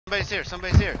Somebody's here.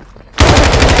 Somebody's here.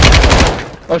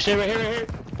 Oh shit! Right here, right here.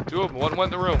 Two of them. One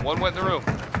went in the room. One went in the room.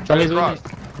 Somebody's across.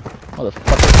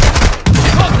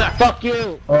 Motherfucker. Fuck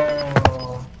you!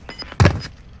 Oh.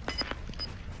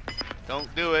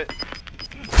 Don't do it.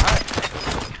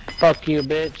 Fuck you,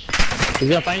 bitch. He's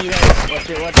gonna find you guys. Watch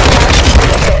it, watch it.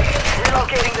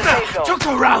 Relocating the safe zone. Took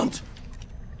a round.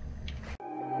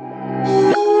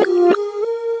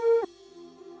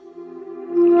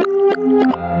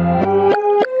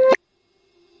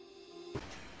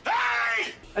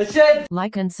 I said,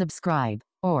 like and subscribe,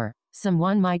 or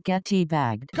someone might get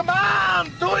teabagged. Come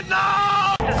on, do it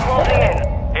now. this is closing in.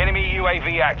 Enemy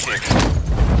UAV active.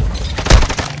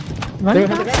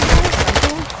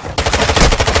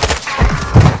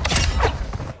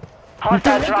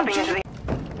 Hostile dropping into the.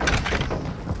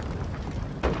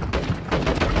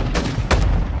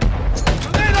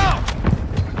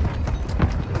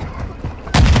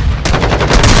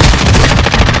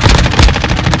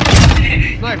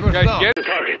 Guys, get it.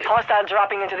 Hostile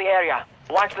dropping into the area.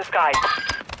 Watch the skies.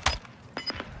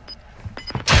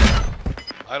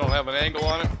 I don't have an angle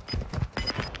on it.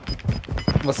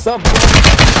 What's up,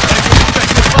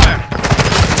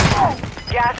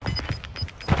 Gas.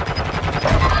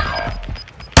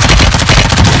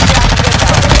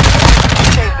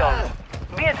 Safe zone.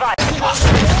 Be advised.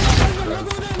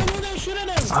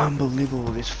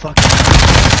 Unbelievable. This fucking.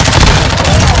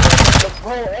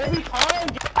 Bro, every time.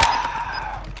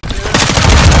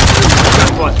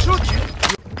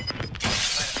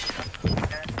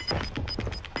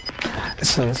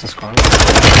 So this is Carl.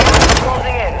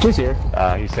 Closing in. Who's here?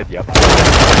 He said yep.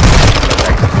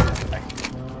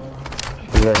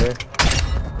 He's right here.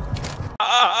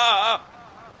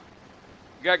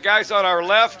 We got guys on our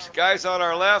left. Guys on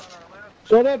our left.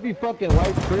 Shut up, you fucking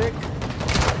white prick.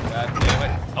 God damn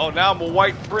it. Oh, now I'm a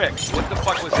white prick. What the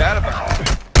fuck was that about?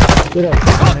 Get up,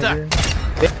 nigga.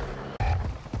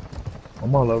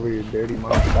 I'm all over your dirty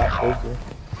mouth. Stop poker.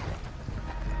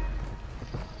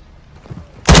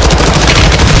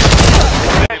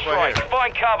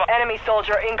 Find cover. Enemy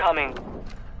soldier incoming.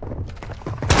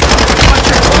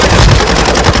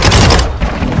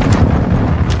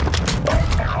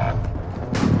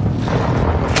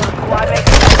 Squad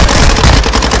mates.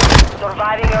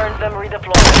 Surviving earns them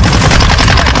redeployment.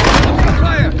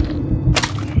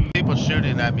 People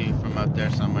shooting at me from up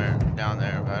there somewhere. Down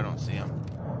there, but I don't see him.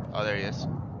 Oh, there he is.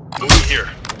 Moving here.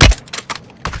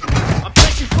 I'm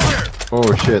taking fire.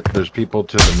 Oh shit, there's people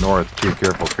to the north too.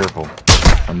 Careful, careful.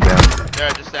 I'm down. There,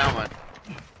 just down one.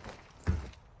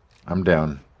 I'm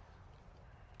down.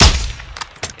 Yeah.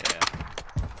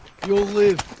 You'll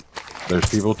live. There's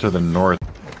people to the north.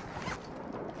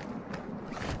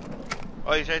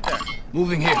 Oh, he's right there.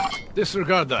 Moving here.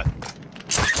 Disregard that.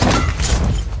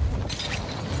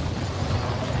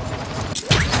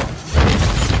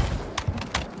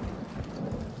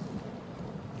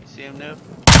 You see him now?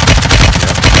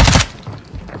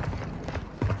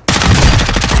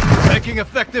 Taking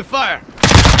effective fire.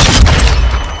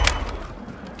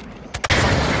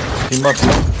 Team up.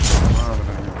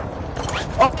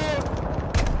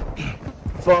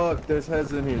 Fuck, there's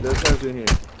heads in here. There's heads in here.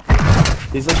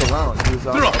 He's like around. He's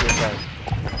on the other side.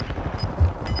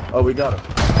 Oh, we got him.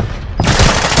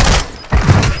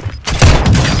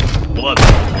 Blood.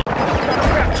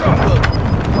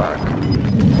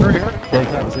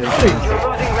 You're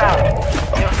losing ground.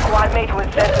 Your squad mate was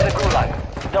sent to the gulag.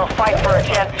 They'll fight for a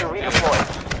chance to redeploy.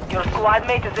 Your squad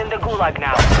mate is in the gulag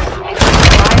now.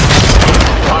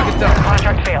 Target down.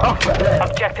 Contract failed.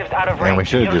 Objectives out of range. Man, we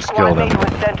should've Your just squad killed him. mate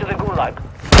was sent to the gulag.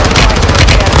 They'll fight for a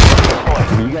chance to redeploy.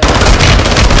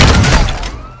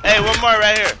 Hey, one more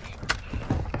right here.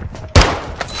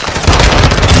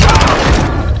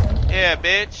 Yeah,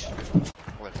 bitch.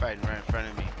 Oh, they're fighting right in front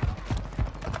of me.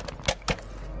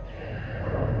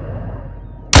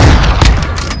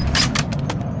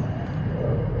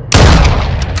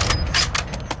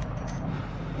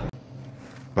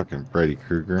 Fucking Freddy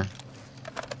Krueger.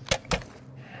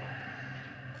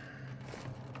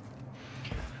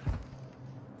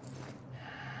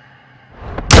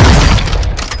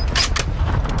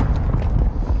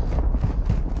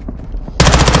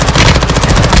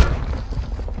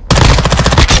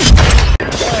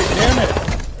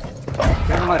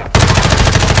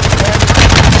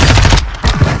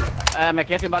 Me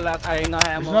quedé sin balas. Ahí no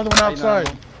hay ammo. There's another one outside.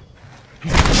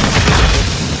 You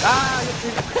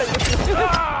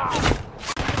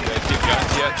guys get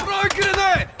guns yet? Throw a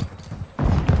grenade.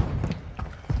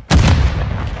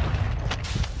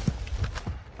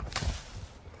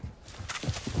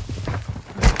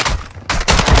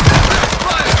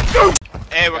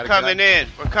 Hey, we're coming in.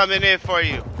 We're coming in for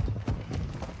you.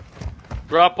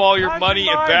 Drop all your money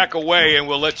and back away, and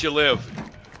we'll let you live.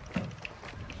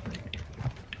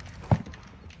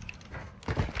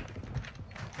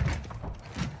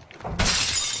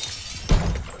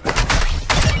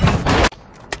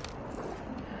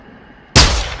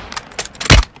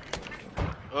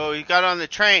 Oh, he got on the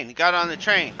train. He got on the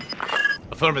train.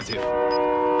 Affirmative.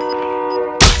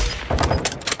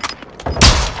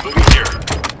 Moving here.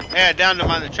 Yeah, downed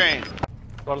him on the train.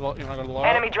 Go to the, you wanna go to the loadout?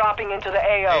 Enemy dropping into the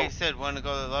Hey, AO. he said, want to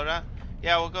go to the loadout?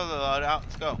 Yeah, we'll go to the loadout.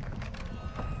 Let's go.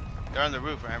 They're on the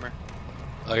roof, Hammer.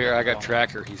 Oh, here, I got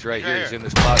Tracker. He's right here. Here. He's in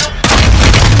this closet.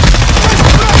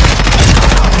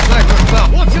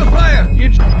 What's your fire?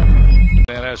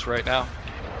 Man, us right now.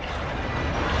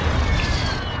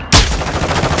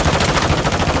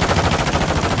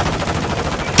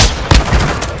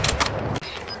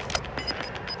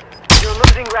 You're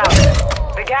losing round.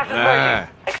 The gas is working.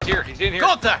 Here, he's in here.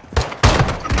 Contact!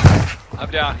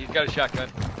 I'm down. He's got a shotgun.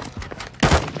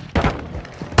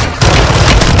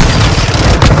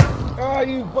 Oh,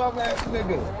 you bum ass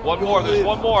nigga. One more. There's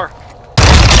one more.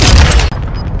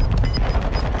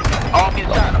 Oh, I'm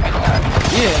getting shot. I'm getting shot.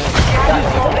 Yeah. Gas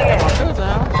is closing in. What the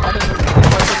hell?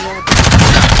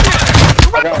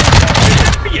 I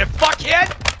didn't know. You fuckhead!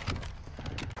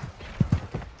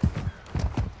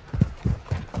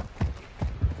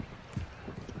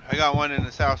 I got one in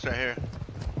this house right here.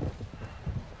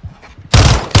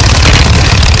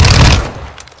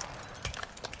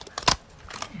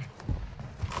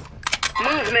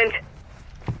 Movement.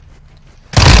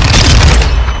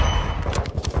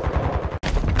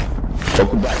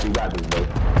 Welcome back, you got this, bro.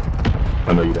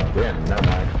 I know you don't. Damn, not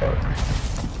my fault.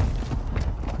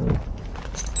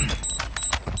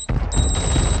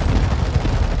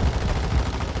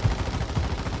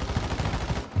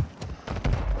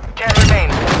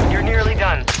 You're nearly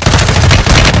done.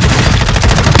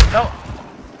 No.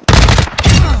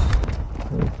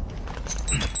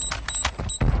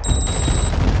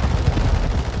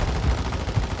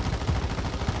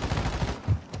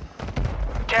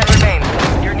 10 remain.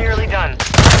 You're nearly done.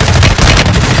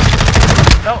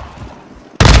 No.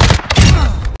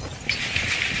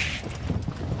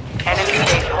 Enemy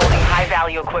base holding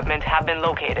high-value equipment have been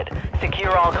located.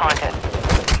 Secure all content.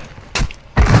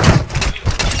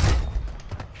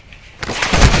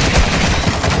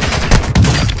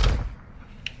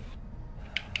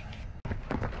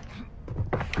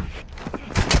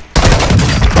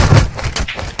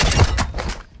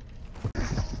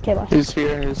 Okay, boss. He's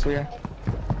here, he's here.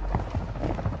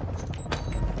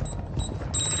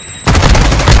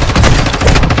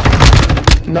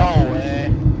 No way.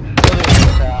 Look at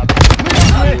this crap.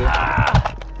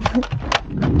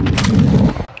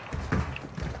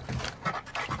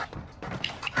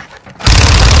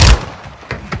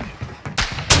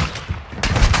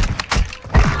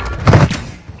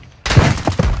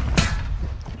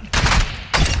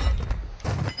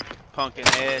 Pumpkin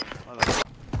head.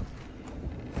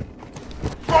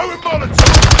 Throwing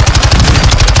Molotov!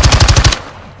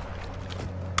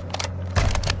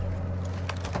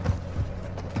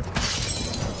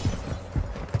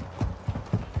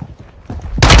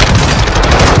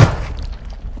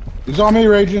 He's on me,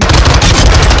 Raging. Go!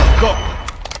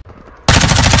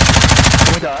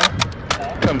 We die.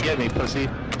 Come get me, pussy.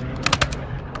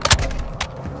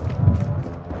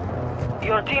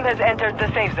 Your team has entered the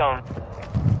safe zone.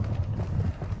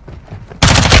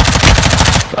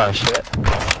 Oh shit.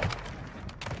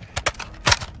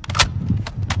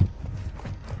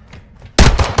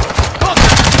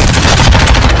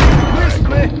 Where's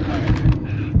quick?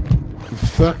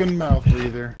 Fucking mouth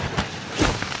breather.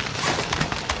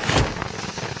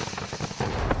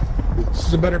 This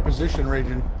is a better position,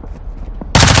 Raging.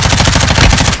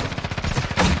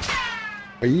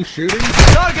 Are you shooting?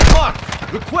 Target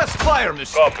marked! Request fire,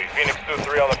 miss. Copy. Phoenix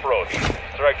 2-3 on approach.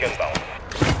 Strike inbound.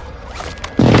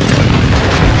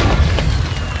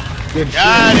 Good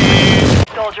Got shit.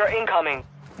 him! Soldier incoming.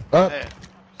 Up. Hey,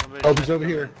 somebody Oh, he's over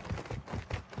here.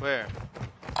 Where?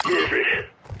 Did you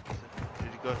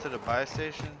go to the buy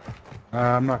station?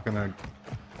 I'm not gonna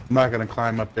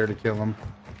climb up there to kill him.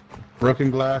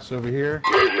 Broken glass over here.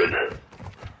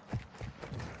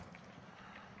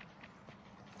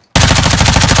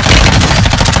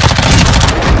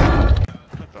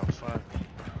 What the fuck?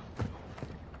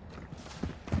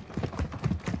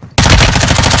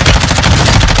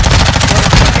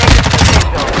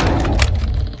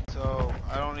 So,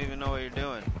 I don't even know what you're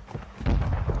doing.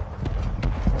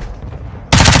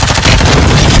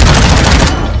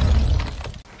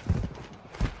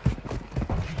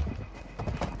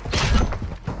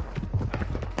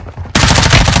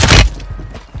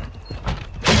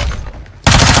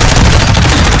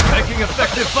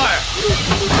 fire!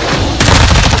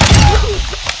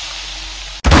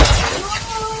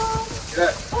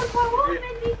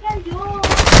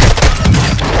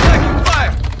 Taking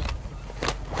fire!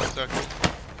 It's okay.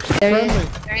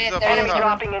 Enemy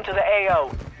dropping into the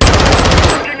AO.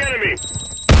 Enemy!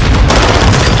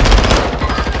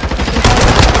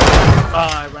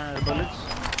 I ran out of bullets.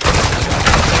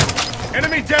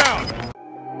 Enemy down!